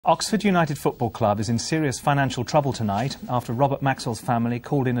Oxford United Football Club is in serious financial trouble tonight after Robert Maxwell's family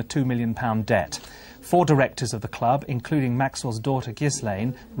called in a £2 million debt. 4 directors of the club, including Maxwell's daughter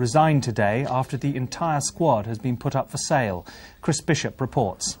Ghislaine, resigned today after the entire squad has been put up for sale. Chris Bishop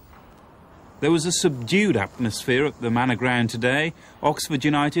reports. There was a subdued atmosphere at the Manor Ground today. Oxford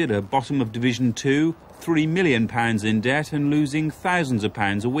United are bottom of Division 2, £3 million in debt and losing thousands of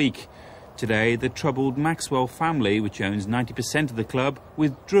pounds a week. Today, the troubled Maxwell family, which owns 90% of the club,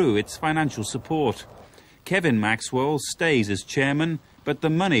 withdrew its financial support. Kevin Maxwell stays as chairman, but the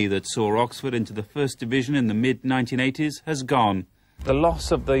money that saw Oxford into the First Division in the mid-1980s has gone. The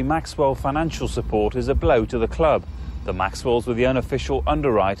loss of the Maxwell financial support is a blow to the club. The Maxwells were the unofficial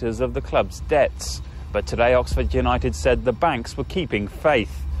underwriters of the club's debts. But today, Oxford United said the banks were keeping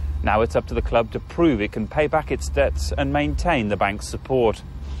faith. Now it's up to the club to prove it can pay back its debts and maintain the bank's support.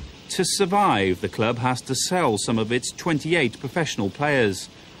 To survive, the club has to sell some of its 28 professional players.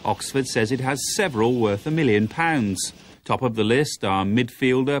 Oxford says it has several worth £1 million. Top of the list are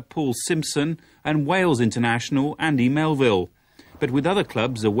midfielder Paul Simpson and Wales international Andy Melville. But with other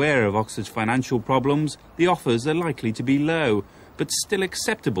clubs aware of Oxford's financial problems, the offers are likely to be low, but still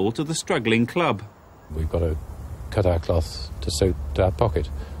acceptable to the struggling club. We've got to cut our cloth to suit our pocket,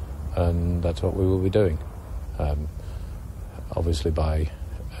 and that's what we will be doing. Obviously by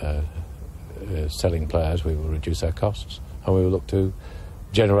selling players, we will reduce our costs, and we will look to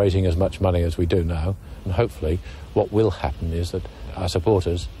generating as much money as we do now. And hopefully what will happen is that our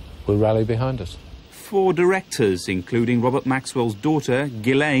supporters will rally behind us. 4 directors, including Robert Maxwell's daughter,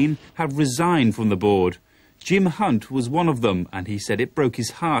 Ghislaine, have resigned from the board. Jim Hunt was one of them, and he said it broke his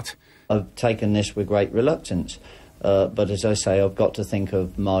heart. I've taken this with great reluctance, but as I say, I've got to think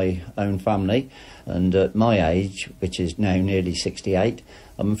of my own family, and at my age, which is now nearly 68,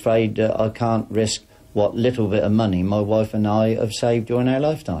 I'm afraid I can't risk what little bit of money my wife and I have saved during our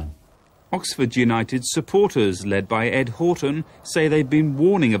lifetime. Oxford United supporters, led by Ed Horton, say they've been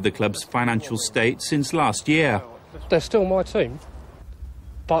warning of the club's financial state since last year. They're still my team,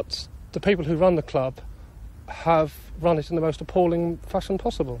 but the people who run the club have run it in the most appalling fashion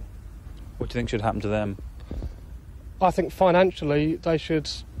possible. What do you think should happen to them? I think financially they should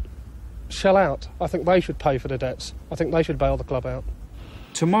shell out. I think they should pay for the debts. I think they should bail the club out.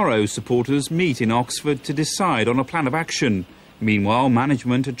 Tomorrow, supporters meet in Oxford to decide on a plan of action. Meanwhile,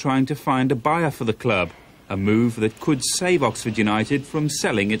 management are trying to find a buyer for the club, a move that could save Oxford United from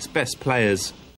selling its best players.